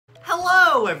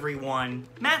Hello everyone,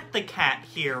 Matt the Cat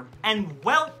here, and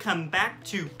welcome back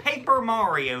to Paper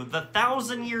Mario: The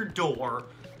Thousand-Year Door.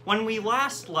 When we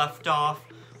last left off,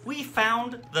 we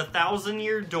found the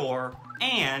Thousand-Year Door,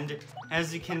 and,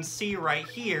 as you can see right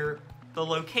here, the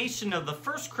location of the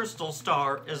first crystal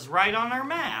star is right on our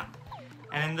map.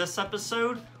 And in this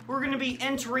episode, we're going to be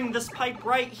entering this pipe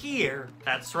right here.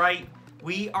 That's right,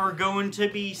 we are going to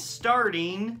be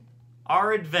starting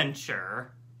our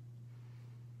adventure.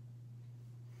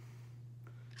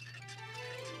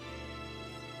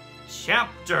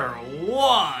 Chapter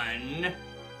 1,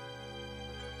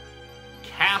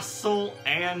 Castle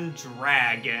and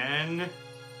Dragon.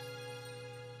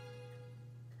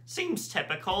 Seems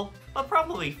typical, but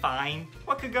probably fine.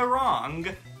 What could go wrong?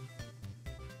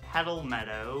 Petal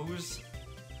Meadows.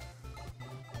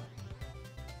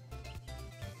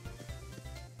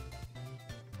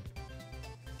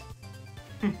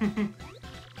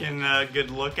 Getting a good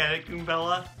look at it,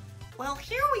 Goombella? Well,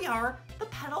 here we are, the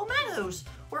Petal Meadows,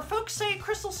 where folks say a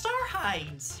crystal star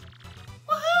hides.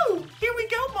 Woohoo! Here we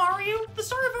go, Mario! The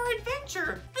start of our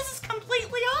adventure! This is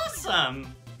completely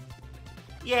awesome!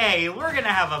 Yay, we're gonna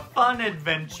have a fun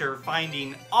adventure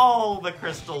finding all the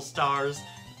crystal stars,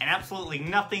 and absolutely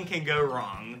nothing can go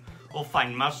wrong. We'll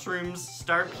find mushrooms,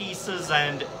 star pieces,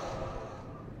 and...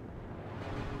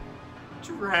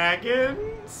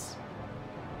 dragons?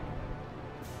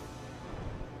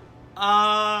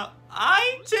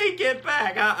 I take it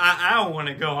back. I don't want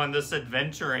to go on this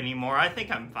adventure anymore. I think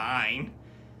I'm fine.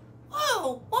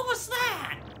 Whoa, what was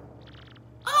that?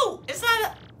 Oh, is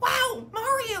that a... Wow,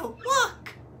 Mario,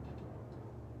 look!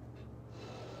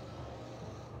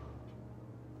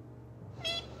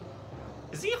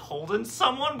 Is he holding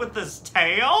someone with his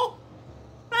tail?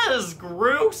 That is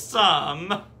gruesome.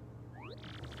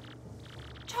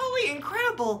 Totally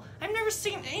incredible. I've never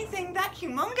seen anything that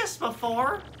humongous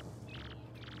before.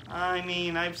 I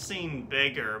mean, I've seen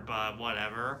bigger, but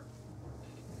whatever.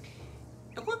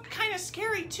 It looked kind of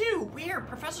scary, too. Weird.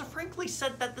 Professor Franklin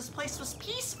said that this place was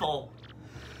peaceful.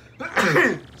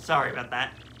 Sorry about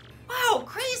that. Wow,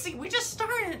 crazy. We just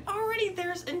started and already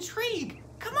there's intrigue.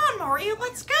 Come on, Mario,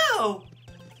 let's go.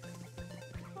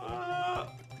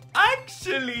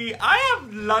 Actually, I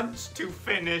have lunch to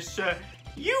finish.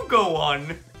 You go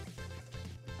on.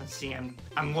 Let's see,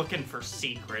 I'm looking for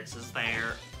secrets. Is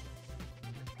there...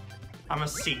 I'm a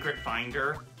secret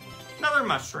finder. Another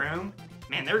mushroom.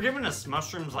 Man, they're giving us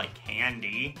mushrooms like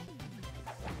candy.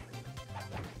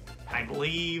 I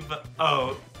believe...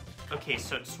 Oh, okay,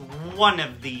 so it's one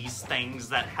of these things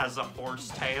that has a horse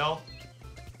tail.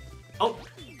 Oh,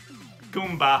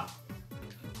 Goomba.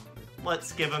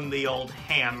 Let's give him the old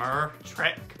hammer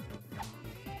trick.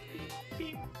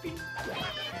 Beep, beep.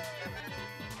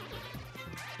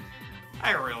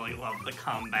 I really love the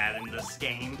combat in this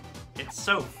game. It's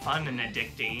so fun and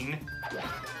addicting.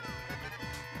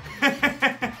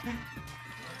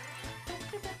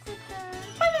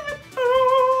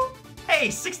 Hey,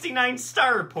 69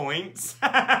 star points.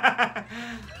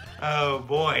 Oh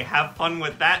boy, have fun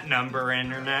with that number,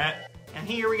 Internet. And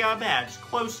here we got a badge,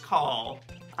 close call.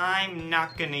 I'm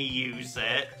not gonna use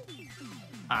it.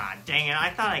 Ah, dang it,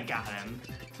 I thought I got him.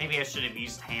 Maybe I should have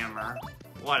used hammer.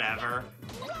 Whatever.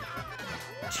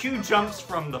 2 jumps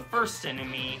from the first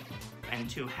enemy, and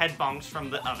 2 head bonks from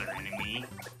the other enemy.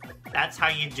 That's how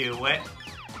you do it.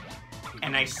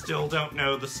 And I still don't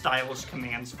know the stylish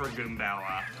commands for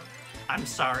Goombella. I'm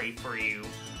sorry for you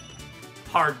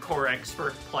hardcore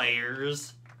expert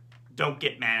players. Don't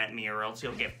get mad at me or else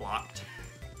you'll get blocked.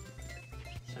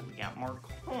 So we got more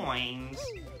coins.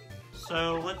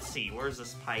 So let's see, where's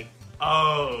this pipe?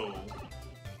 Oh.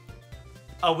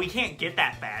 Oh, we can't get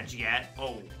that badge yet.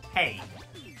 Oh, hey.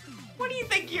 What do you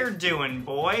think you're doing,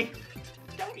 boy?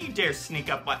 Don't you dare sneak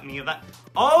up at me with that.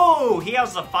 Oh, he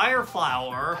has the fire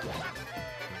flower.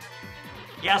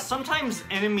 Yeah, sometimes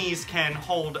enemies can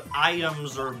hold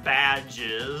items or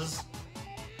badges.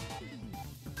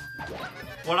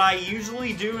 What I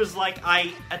usually do is, like,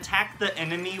 I attack the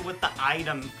enemy with the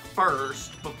item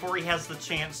first before he has the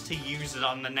chance to use it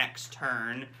on the next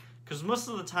turn. Because most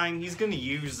of the time, he's gonna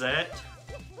use it.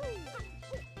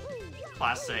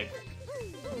 Classic.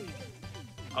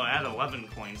 Oh, I had 11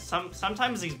 coins.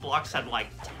 Sometimes these blocks had like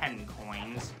 10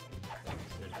 coins.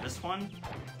 This one?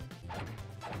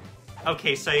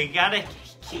 Okay, so you gotta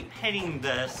keep hitting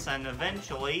this, and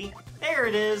eventually... There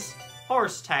it is!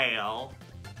 Horsetail.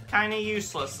 Kinda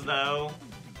useless, though.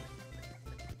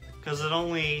 Because it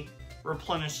only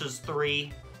replenishes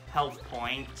 3 health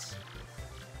points.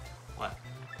 What?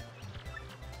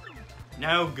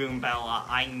 No, Goombella.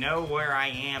 I know where I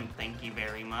am, thank you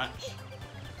very much.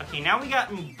 Okay, now we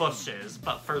got bushes,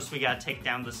 but first we gotta take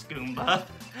down this Goomba.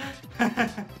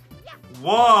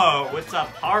 Whoa, it's a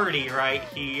party right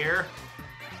here.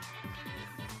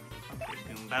 Okay,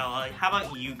 Goomba, how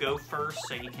about you go first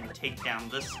so you can take down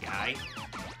this guy?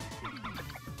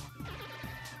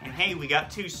 And hey, we got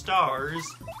 2 stars.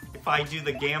 If I do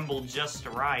the gamble just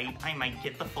right, I might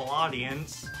get the full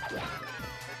audience.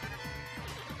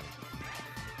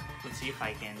 Let's see if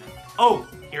I can... Oh,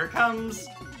 here it comes.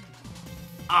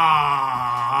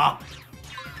 Ah,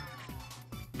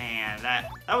 man, that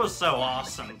was so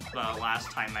awesome the last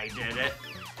time I did it.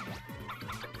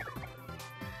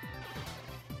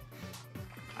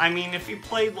 I mean, if you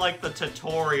played, like, the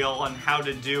tutorial on how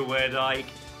to do it, like,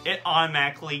 it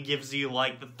automatically gives you,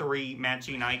 like, the 3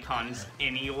 matching icons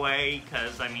anyway,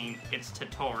 because, I mean, it's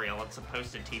tutorial. It's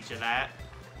supposed to teach you that.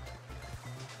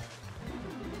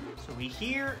 So we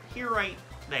here right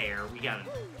there, we got a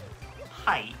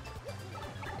pipe.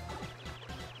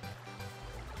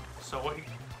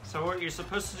 So what you're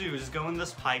supposed to do is go in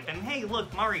this pipe, and hey,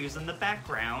 look, Mario's in the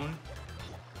background.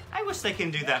 I wish they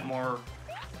can do that more.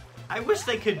 I wish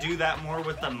they could do that more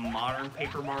with the modern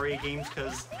Paper Mario games,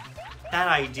 because that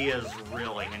idea is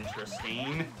really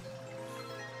interesting.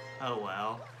 Oh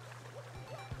well.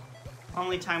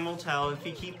 Only time will tell. If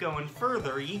you keep going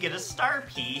further, you get a star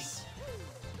piece.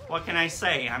 What can I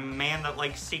say? I'm a man that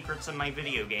likes secrets in my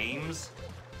video games.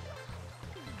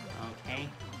 Okay.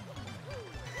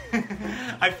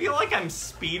 I feel like I'm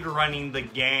speedrunning the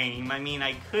game. I mean,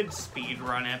 I could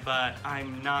speedrun it, but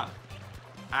I'm not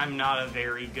a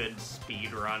very good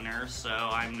speedrunner, so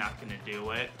I'm not gonna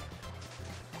do it.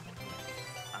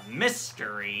 A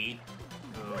mystery?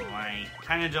 Oh, I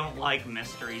kinda don't like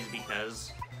mysteries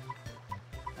because...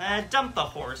 dump the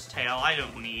horsetail, I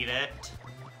don't need it.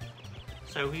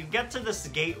 So we get to this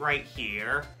gate right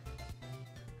here.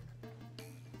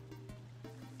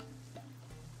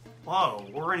 Whoa,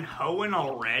 we're in Hoenn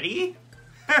already?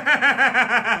 The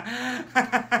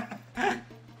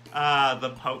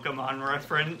Pokemon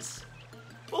reference.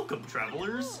 Welcome,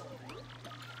 travelers.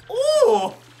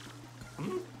 Oh!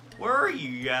 Where are you,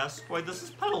 you ask? Why, this is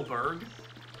Petalburg.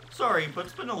 Sorry, but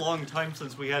it's been a long time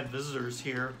since we had visitors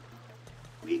here.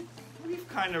 We've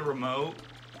kind of remote.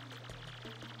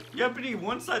 Yepity,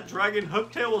 once that dragon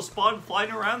Hooktail was spotted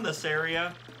flying around this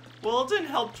area, well, it didn't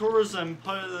help tourism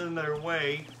put it in their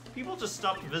way. People just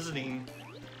stopped visiting.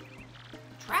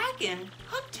 Dragon?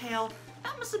 Hooktail?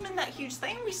 That must have been that huge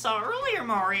thing we saw earlier,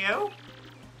 Mario.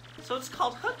 So it's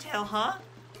called Hooktail, huh?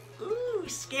 Ooh,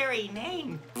 scary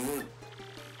name.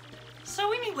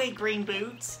 So anyway, Green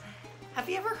Boots, have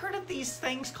you ever heard of these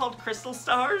things called crystal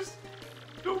stars?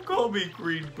 Don't call me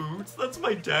Green Boots, that's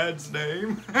my dad's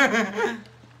name.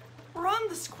 We're on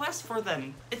this quest for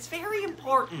them. It's very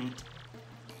important.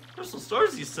 Crystal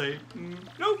stars, you say?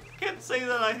 Nope, can't say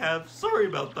that I have. Sorry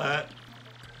about that.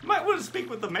 You might want to speak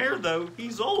with the mayor, though.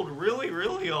 He's old, really,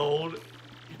 really old.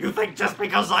 You think just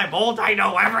because I'm old, I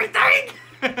know everything?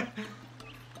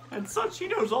 And such, he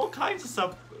knows all kinds of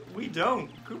stuff we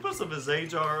don't. Koopas of his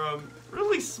age are,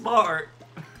 really smart.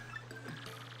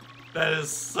 That is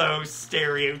so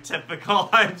stereotypical,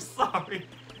 I'm sorry.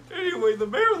 Anyway, the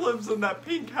mayor lives in that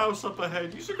pink house up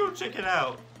ahead. You should go check it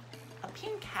out. A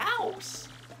pink house?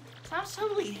 Sounds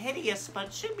totally hideous,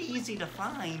 but should be easy to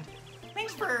find.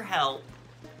 Thanks for your help.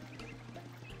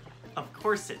 Of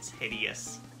course it's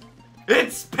hideous.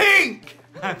 It's pink!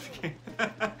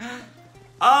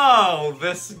 Oh,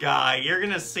 this guy. You're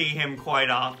gonna see him quite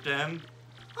often.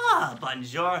 Ah,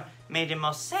 bonjour,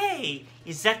 mademoiselle.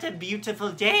 Is that a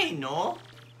beautiful day, no?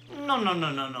 No,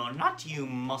 not you,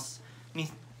 Monsieur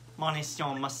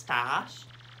Mustache.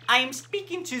 I am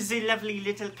speaking to the lovely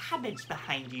little cabbage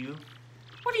behind you.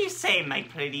 What do you say, my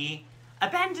pretty?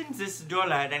 Abandon this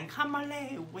dullard and come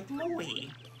away with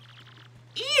me.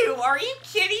 Ew, are you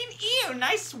kidding? Ew,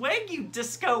 nice swag, you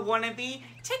disco wannabe.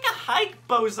 Take a hike,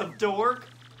 bows of dork.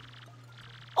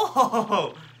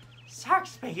 Oh,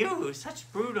 sarks by you, such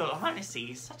brutal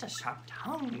honesty, such a sharp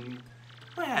tongue.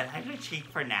 Well, I retreat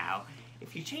for now.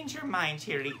 If you change your mind,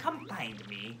 Cheery, come find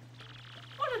me.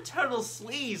 What a total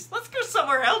sleaze. Let's go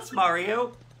somewhere else,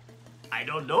 Mario. I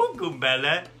don't know,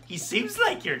 Goombella. He seems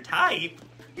like your type.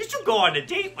 You should go on a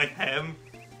date with him.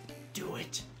 Do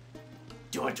it.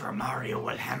 Do it or Mario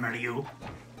will hammer you.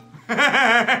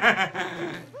 Hut!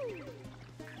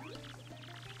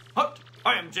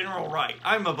 I am General Wright.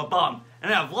 I'm a bum,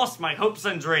 and I've lost my hopes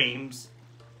and dreams.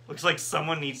 Looks like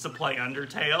someone needs to play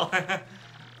Undertale.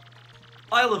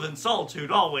 I live in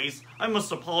solitude always. I must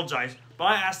apologize, but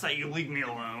I ask that you leave me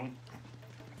alone.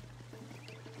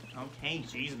 Okay,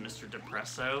 geez, Mr.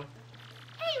 Depresso.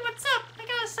 Hey, what's up? I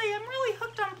gotta say, I'm really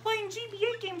hooked on playing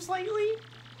GBA games lately.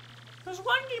 There's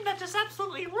one game that just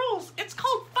absolutely rules. It's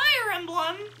called Fire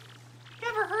Emblem. You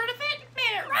ever heard of it?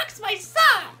 Man, it rocks my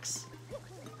socks!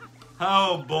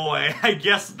 Oh boy, I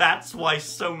guess that's why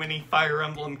so many Fire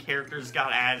Emblem characters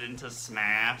got added into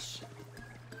Smash.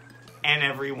 And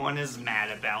everyone is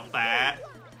mad about that.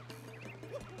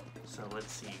 So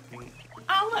let's see.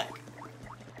 Oh, look.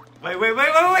 Wait.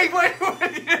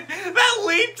 That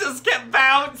leaf just kept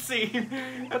bouncing.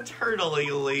 A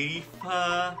turtley leaf.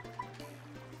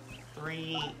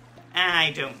 3.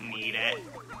 I don't need it.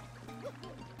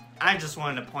 I just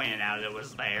wanted to point it out it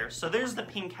was there. So there's the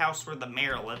pink house where the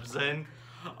mayor lives in.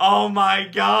 Oh my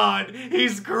god,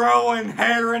 he's growing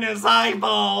hair in his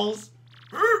eyeballs.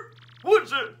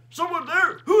 What's it? Someone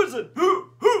there? Who is it? Who?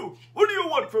 What do you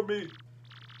want from me?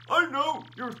 I know,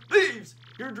 you're thieves.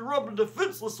 Here to rob a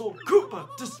defenseless old Koopa.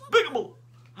 Despicable.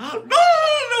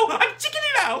 No, I'm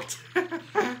chickening out.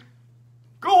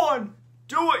 Go on,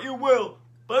 do what you will.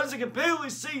 But as you can plainly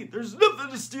see, there's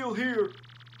nothing to steal here.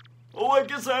 Oh, I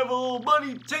guess I have a little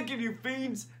money taking you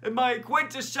fiends, and my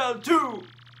acquaintance shall too.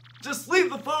 Just leave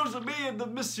the photos of me and they'll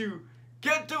miss you.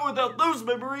 Can't do without those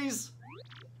memories.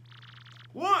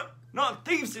 What? Not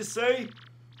thieves, you say?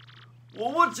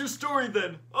 Well, what's your story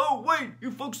then? Oh, wait,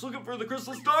 you folks looking for the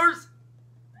crystal stars?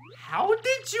 How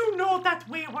did you know that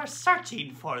we were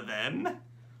searching for them?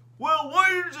 Well, why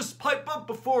don't you just pipe up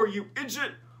before, you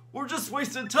idiot? We're just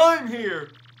wasting time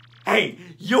here. Hey,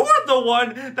 you're the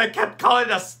one that kept calling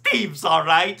us thieves,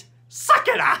 alright? Suck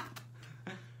it up!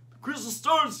 The crystal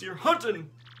stars you're hunting.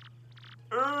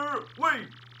 Wait,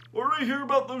 what did I hear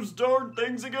about those darn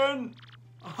things again?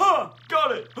 Aha,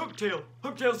 got it, Hooktail.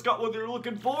 Hooktail's got what they're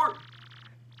looking for.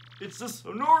 It's this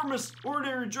enormous,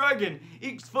 ordinary dragon.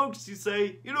 Eats folks, you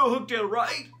say. You know Hooktail,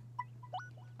 right?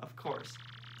 Of course.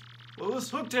 Well,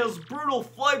 this Hooktail's brutal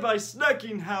flyby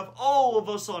snacking have all of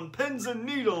us on pins and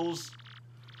needles.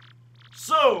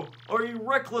 So, are you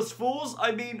reckless fools?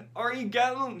 I mean, are you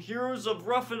gallant heroes of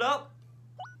Rough It Up?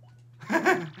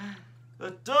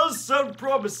 That does sound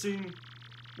promising.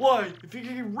 Why, if you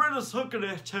can get rid of this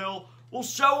Hooktail, we'll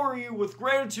shower you with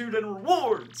gratitude and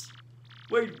rewards.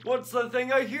 Wait, what's that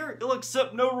thing I hear? You'll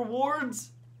accept no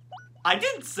rewards? I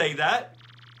didn't say that.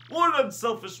 What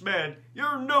unselfish man.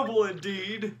 You're noble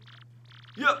indeed.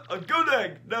 Yep, a good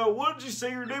egg. Now, what did you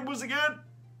say your name was again?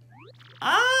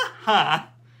 Aha!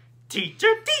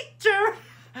 Teacher!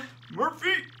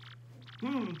 Murphy?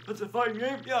 That's a fine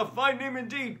name. Yeah, a fine name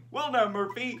indeed. Well now,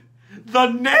 Murphy.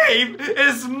 The name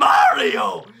is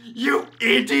Mario! You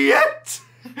idiot!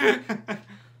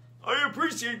 I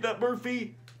appreciate that,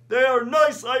 Murphy. They are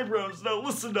nice eyebrows. Now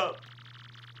listen up.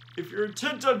 If you're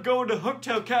intent on going to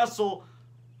Hooktail Castle,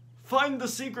 find the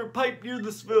secret pipe near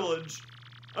this village.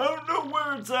 I don't know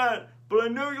where it's at, but I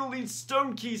know you'll need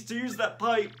stone keys to use that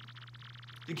pipe.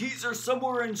 The keys are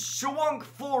somewhere in Shawunk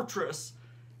Fortress.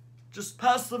 Just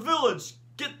past the village.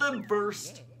 Get them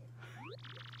first.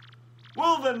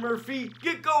 Well then, Murphy,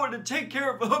 get going and take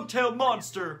care of a Hooktail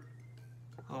monster.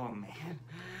 Oh man.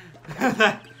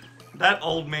 That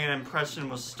old man impression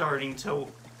was starting to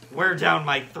wear down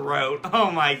my throat.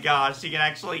 Oh my gosh, you can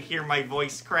actually hear my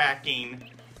voice cracking.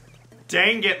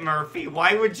 Dang it, Murphy,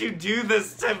 why would you do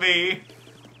this to me?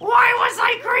 Why was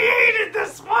I created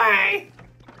this way?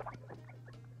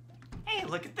 Hey,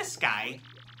 look at this guy.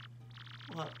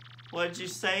 What'd you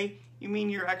say? You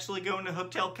mean you're actually going to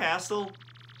Hooktail Castle?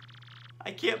 I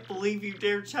can't believe you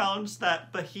dare challenge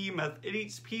that behemoth. It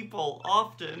eats people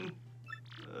often.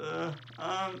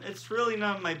 It's really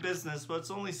none of my business, but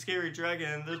it's only Scary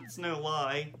Dragon, and that's no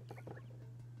lie.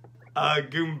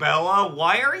 Goombella,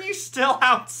 why are you still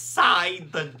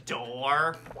outside the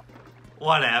door?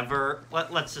 Whatever,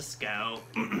 let's just go.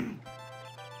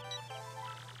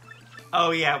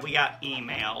 Oh yeah, we got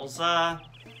emails.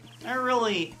 They're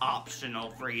really optional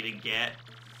for you to get.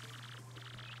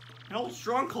 An old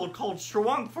stronghold called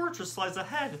Shawunk Fortress lies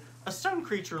ahead. A stone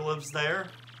creature lives there.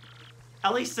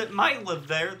 At least it might live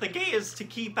there. The gate is to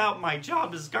keep out. My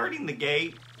job is guarding the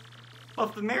gate. Well,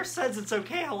 if the mayor says it's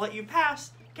okay, I'll let you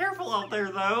pass. Careful out there,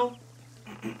 though.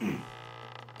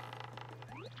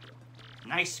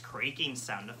 Nice creaking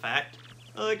sound effect.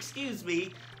 Excuse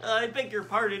me. I beg your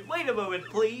pardon. Wait a moment,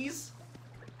 please.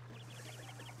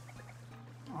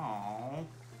 Aww.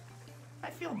 I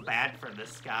feel bad for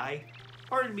this guy.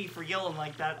 Pardon me for yelling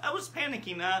like that. I was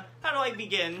panicking. How do I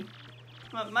begin?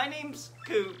 My name's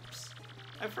Coops.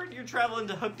 I've heard you're traveling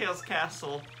to Hooktail's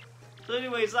castle. So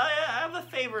anyways, I have a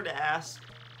favor to ask.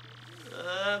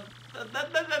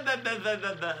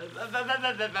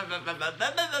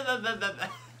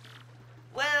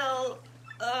 Well,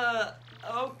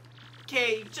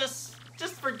 Okay, just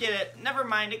forget it. Never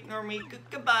mind, ignore me.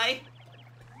 Goodbye.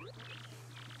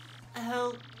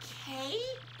 Okay,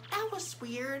 that was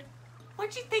weird.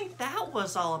 What'd you think that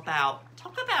was all about?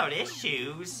 Talk about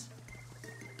issues.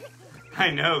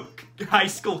 I know, high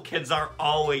school kids are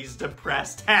always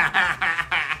depressed.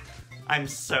 I'm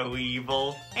so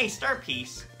evil. Hey, star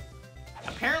piece.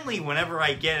 Apparently, whenever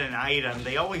I get an item,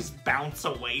 they always bounce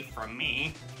away from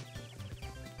me.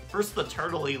 First the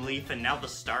turtley leaf, and now the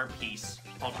star piece.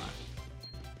 Hold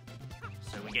on.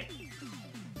 So we get...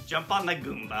 Jump on the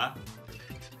Goomba.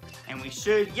 And we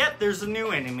should... Yep, there's a new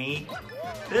enemy.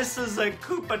 This is a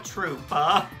Koopa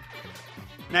Troopa.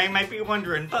 Now you might be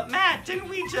wondering, but Matt, didn't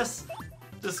we just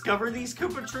discover these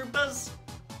Koopa Troopas?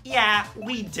 Yeah,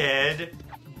 we did.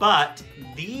 But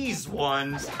these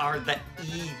ones are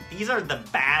these are the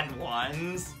bad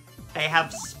ones. They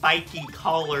have spiky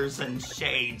collars and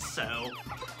shades, so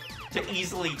to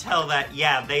easily tell that,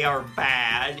 yeah, they are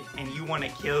bad and you want to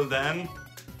kill them.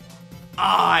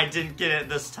 Ah, I didn't get it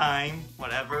this time.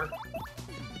 Whatever.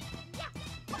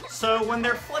 So when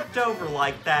they're flipped over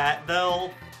like that,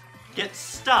 they'll get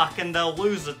stuck and they'll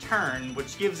lose a turn,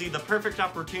 which gives you the perfect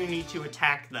opportunity to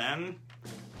attack them.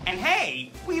 And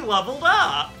hey, we leveled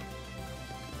up!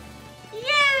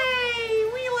 Yay!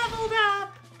 We leveled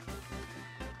up!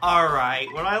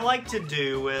 Alright, what I like to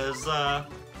do is,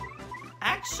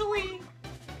 actually...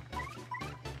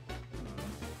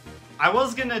 I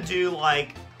was gonna do,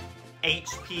 like,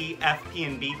 HP, FP,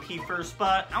 and BP first,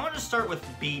 but I want to start with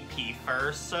BP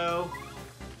first, so...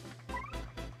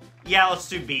 Yeah, let's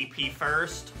do BP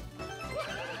first.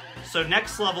 So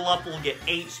next level up, we'll get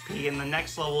HP, and the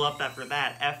next level up after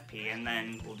that, FP, and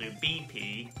then we'll do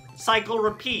BP. Cycle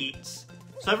repeats.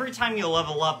 So every time you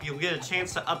level up, you'll get a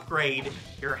chance to upgrade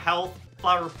your health,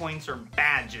 flower points, or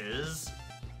badges.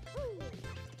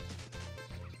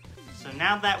 So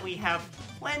now that we have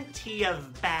plenty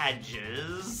of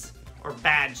badges, or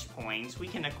badge points, we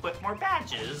can equip more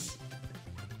badges.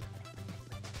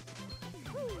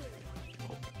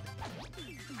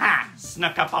 Ha!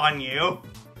 Snuck up on you.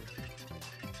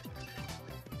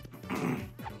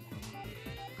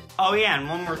 Oh yeah, and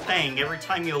one more thing. Every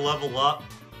time you level up,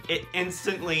 it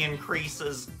instantly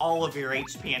increases all of your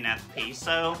HP and FP,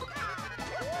 so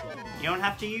you don't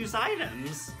have to use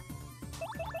items.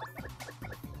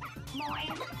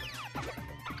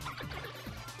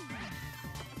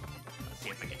 Let's see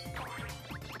if I can...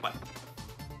 What?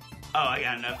 Oh, I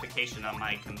got a notification on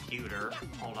my computer.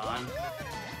 Hold on.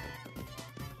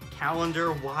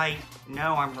 Calendar, why?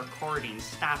 No, I'm recording.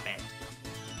 Stop it.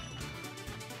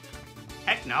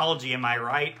 Technology, am I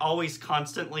right? Always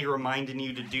constantly reminding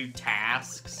you to do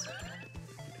tasks.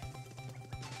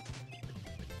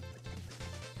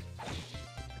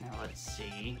 Now let's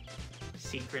see.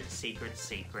 Secrets, secrets,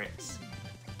 secrets.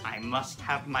 I must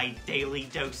have my daily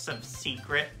dose of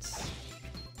secrets.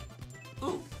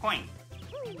 Ooh, point.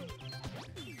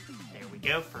 There we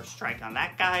go, first strike on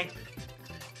that guy.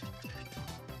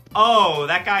 Oh,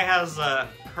 that guy has a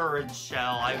courage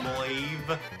shell, I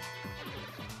believe.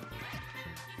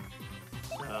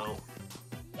 So,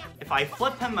 if I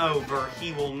flip him over,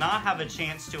 he will not have a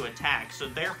chance to attack, so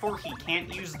therefore he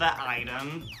can't use the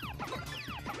item.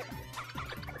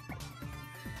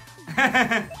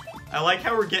 I like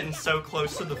how we're getting so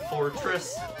close to the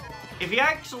fortress. If you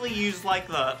actually use, like,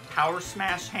 the Power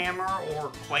Smash Hammer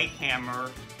or Quake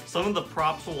Hammer, some of the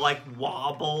props will, like,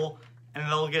 wobble, and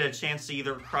they'll get a chance to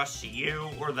either crush you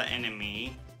or the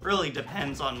enemy. Really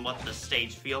depends on what the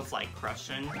stage feels like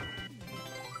crushing.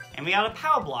 And we got a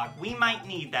power block. We might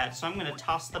need that, so I'm gonna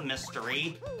toss the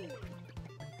mystery.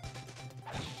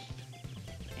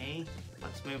 Okay,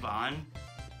 let's move on.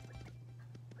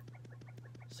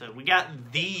 So we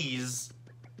got these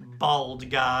bald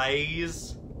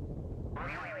guys.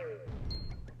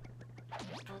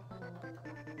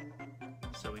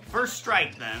 So we first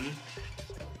strike them.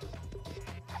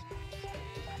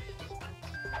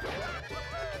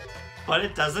 But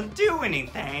it doesn't do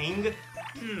anything.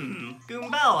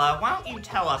 Goombella, why don't you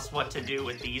tell us what to do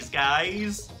with these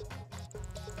guys?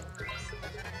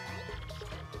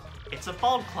 It's a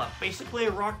bald club, basically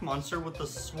a rock monster with a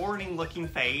swarming looking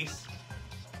face.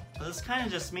 Well, this is kind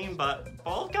of just mean, but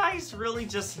bald guys really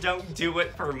just don't do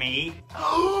it for me.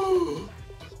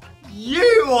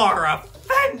 You are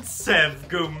offensive,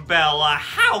 Goombella!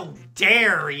 How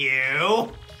dare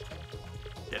you!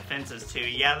 Defenses too.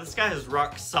 Yeah, this guy is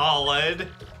rock solid.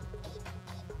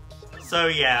 So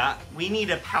yeah, we need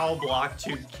a power block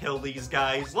to kill these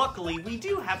guys. Luckily, we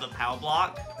do have a power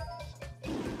block.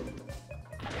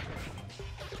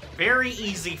 Very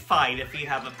easy fight if you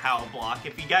have a power block.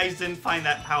 If you guys didn't find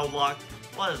that power block,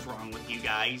 What is wrong with you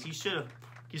guys? You should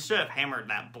have hammered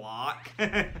that block.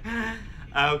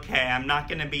 Okay, I'm not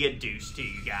gonna be a douche to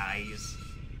you guys.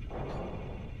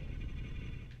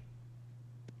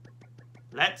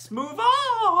 Let's move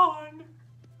on!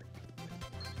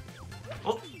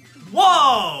 Oh,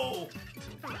 whoa!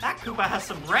 That Koopa has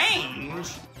some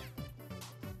range!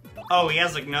 Oh, he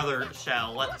has another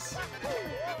shell. Let's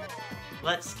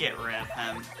get rid of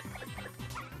him.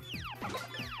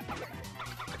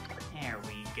 There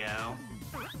we go.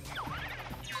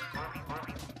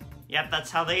 Yep,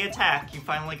 that's how they attack. You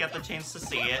finally got the chance to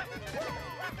see it.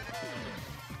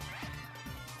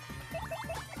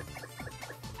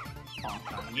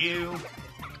 Bonk on you.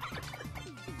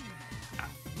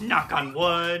 Knock on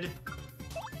wood.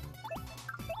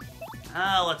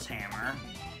 Let's hammer.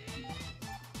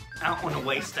 I don't want to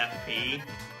waste FP.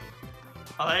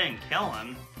 Oh, that didn't kill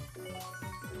him.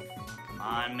 Come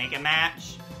on, make a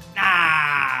match.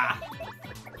 Ah!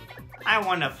 I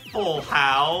want a full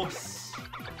house.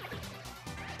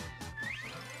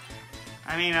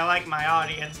 I mean, I like my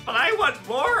audience, but I want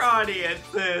more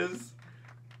audiences.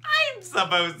 I'm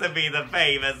supposed to be the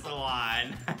famous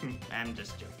one. I'm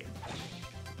just joking.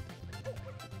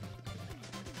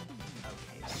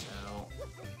 Okay, so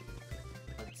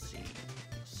let's see.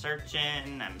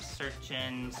 Searching, I'm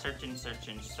searching.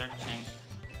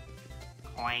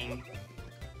 Coin.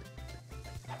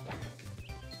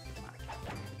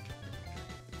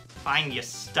 Fine, you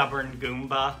stubborn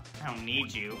Goomba. I don't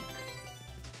need you.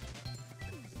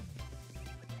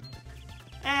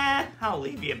 I'll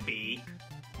leave you be. I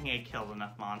think I killed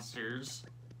enough monsters.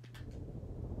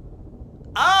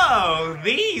 Oh,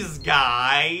 these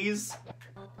guys!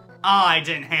 Oh, I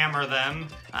didn't hammer them.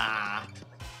 Ah,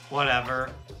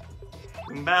 whatever.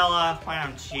 Goombella, why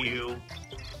don't you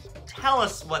tell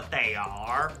us what they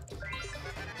are?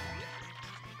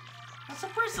 That's a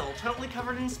bristle, totally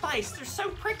covered in spice. They're so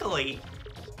prickly.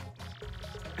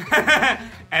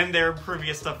 And they're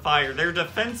impervious to fire. Their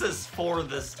defense is 4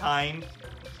 this time.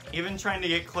 Even trying to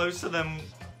get close to them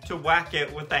to whack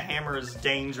it with the hammer is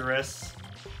dangerous.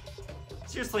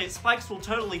 Seriously, its spikes will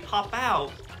totally pop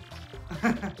out.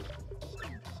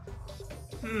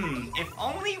 If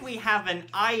only we have an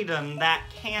item that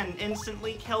can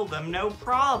instantly kill them, no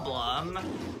problem.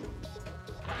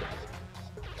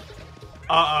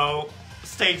 Uh-oh.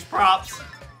 Stage props.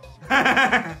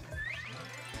 Yeah,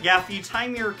 if you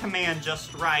time your command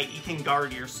just right, you can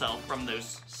guard yourself from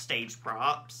those stage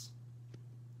props.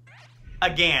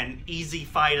 Again, easy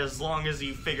fight as long as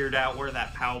you figured out where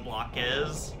that POW block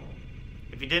is.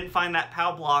 If you didn't find that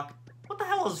POW block, what the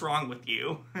hell is wrong with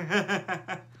you?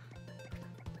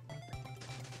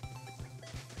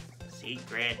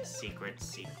 Secrets.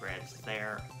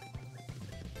 There.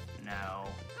 No.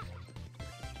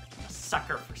 I'm a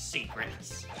sucker for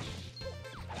secrets.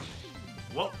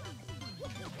 Whoop.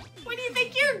 What do you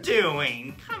think you're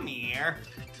doing? Come here.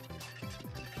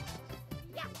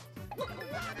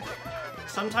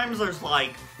 Sometimes there's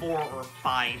like 4 or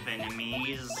 5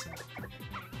 enemies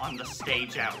on the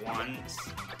stage at once.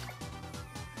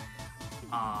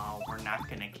 Oh, we're not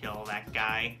gonna kill that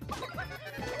guy.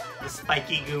 The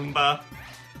spiky Goomba.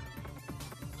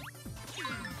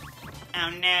 Oh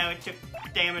no, it took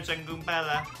damage on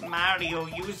Goombella. Mario,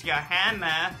 use your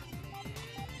hammer.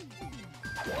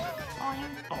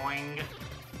 Boing, boing.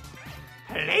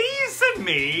 Please and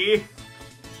me.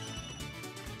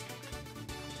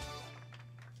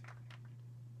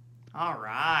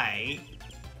 Alright.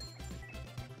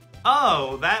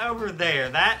 Oh, that over there,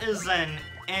 that is an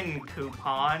end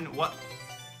coupon. What?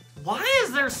 Why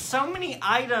is there so many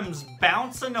items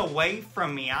bouncing away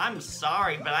from me? I'm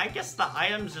sorry, but I guess the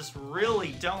items just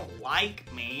really don't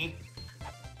like me.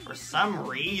 For some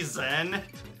reason.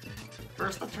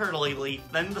 First the turtley leaf,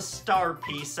 then the star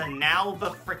piece, and now the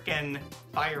frickin'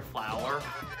 fire flower.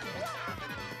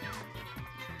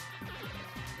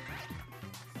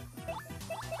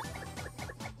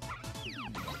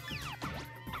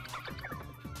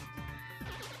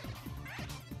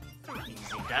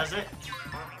 Easy does it.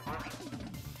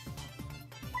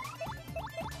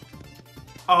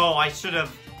 Oh, I should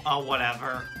have... Oh,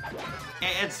 whatever.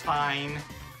 It's fine.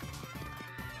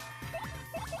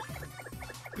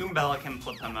 Goombella can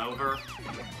flip him over.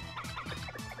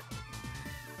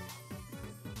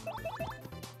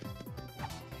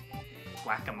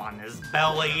 Whack him on his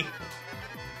belly.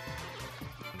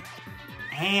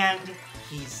 And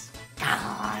he's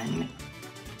gone.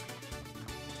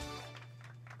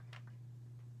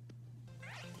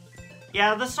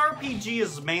 Yeah, this RPG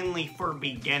is mainly for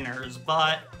beginners,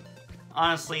 but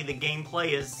honestly, the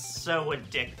gameplay is so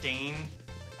addicting.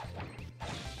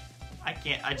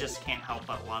 I just can't help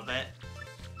but love it.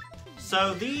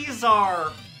 So these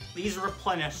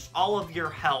replenish all of your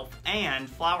health and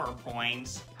flower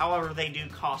points. However, they do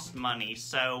cost money,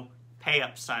 so pay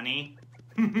up, Sonny.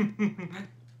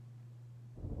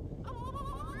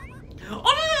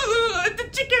 Oh, the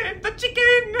chicken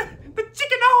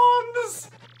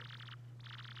arms!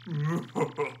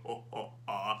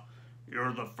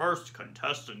 You're the first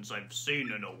contestants I've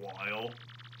seen in a while.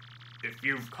 If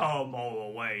you've come all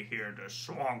the way here to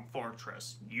Schwank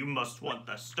Fortress, you must want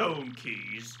the stone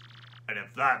keys. And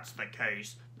if that's the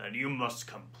case, then you must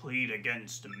complete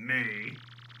against me.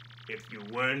 If you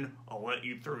win, I'll let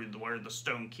you through where the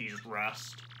stone keys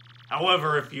rest.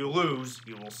 However, if you lose,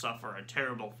 you will suffer a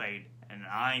terrible fate. And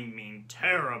I mean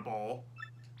terrible.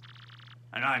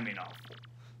 And I mean awful.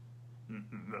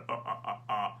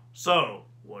 So,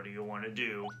 what do you want to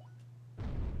do?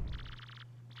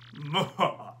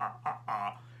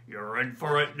 You're in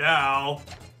for it now.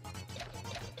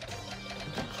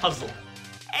 Puzzle.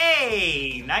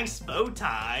 Hey, nice bow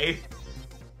tie.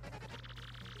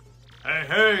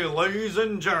 Hey, ladies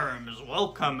and germs.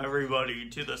 Welcome, everybody,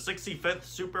 to the 65th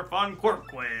Super Fun Quirk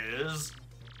Quiz.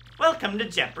 Welcome to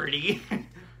Jeopardy!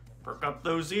 Perk up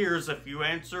those ears. If you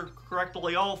answer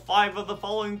correctly all 5 of the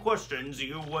following questions,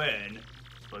 you win.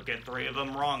 But get 3 of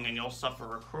them wrong and you'll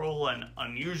suffer a cruel and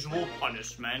unusual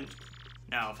punishment.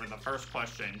 Now, for the first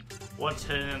question, what's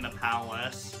hidden in the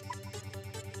palace?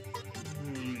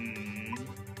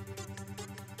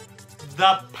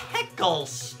 The pickle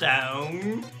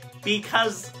stone,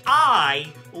 because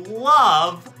I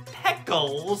love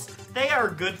pickles. They are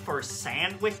good for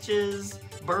sandwiches,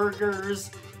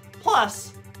 burgers,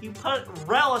 plus you put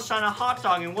relish on a hot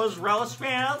dog, and what is relish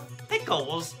made out of?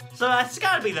 Pickles. So that's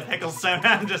gotta be the pickle stone.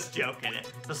 I'm just joking.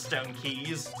 The stone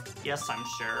keys. Yes, I'm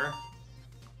sure.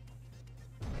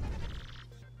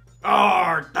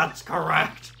 Oh, that's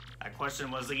correct. That question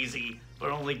was easy,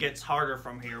 but only gets harder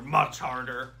from here. Much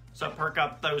harder. So perk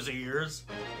up those ears.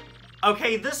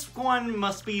 Okay, this one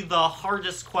must be the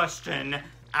hardest question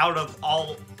out of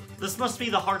all. This must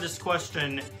be the hardest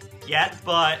question yet,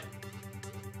 but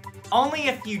only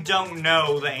if you don't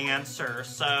know the answer.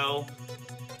 So,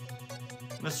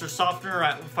 Mr. Softener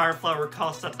at Fireflower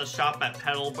costs at the shop at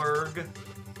Petalburg.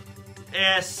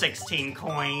 16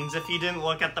 coins. If you didn't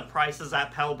look at the prices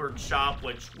at Petalburg shop,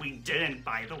 which we didn't,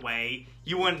 by the way,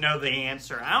 you wouldn't know the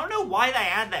answer. I don't know why they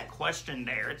add that question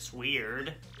there. It's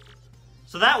weird.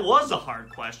 So that was a hard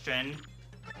question,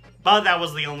 but that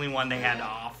was the only one they had to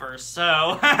offer,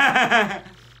 so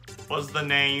was the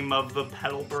name of the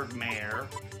Petalburg mayor.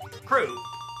 Crew.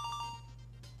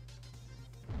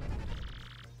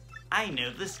 I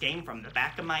know this game from the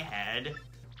back of my head.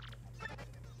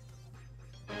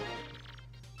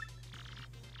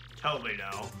 Tell me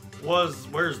now,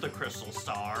 where's the crystal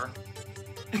star?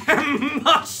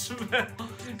 Mushville!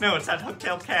 No, it's at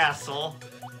Hooktail Castle.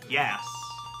 Yes,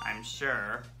 I'm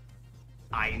sure.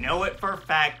 I know it for a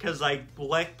fact because I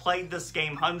played this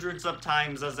game hundreds of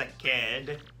times as a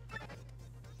kid.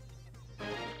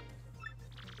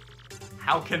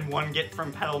 How can one get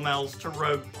from Petal Meadows to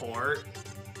Rogueport?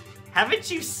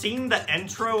 Haven't you seen the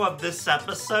intro of this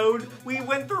episode? We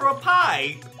went through a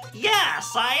pipe.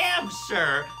 Yes, I am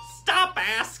sure. Stop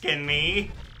asking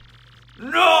me.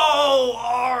 No,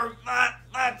 Arv,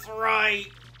 that's right.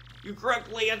 You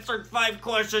correctly answered 5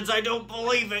 questions. I don't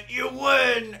believe it. You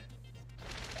win.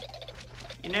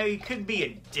 You know, you could be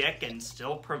a dick and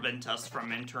still prevent us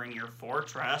from entering your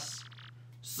fortress.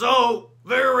 So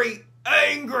very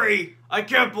angry. I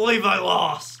can't believe I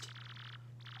lost.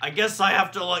 I guess I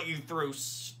have to let you through,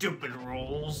 stupid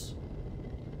rules.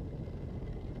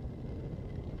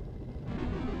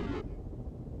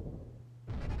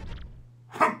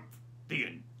 Humph! The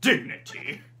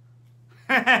indignity.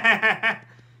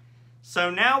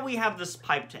 So now we have this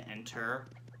pipe to enter.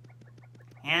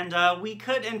 And we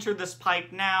could enter this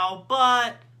pipe now,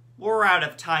 but we're out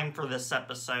of time for this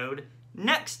episode.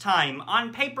 Next time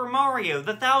on Paper Mario,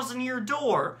 the 1000-Year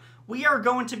Door, we are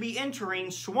going to be entering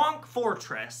Schwank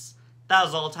Fortress. That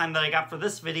was all the time that I got for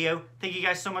this video. Thank you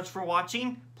guys so much for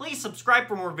watching. Please subscribe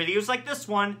for more videos like this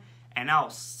one, and I'll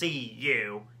see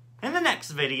you in the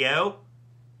next video.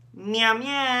 Meow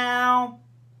meow.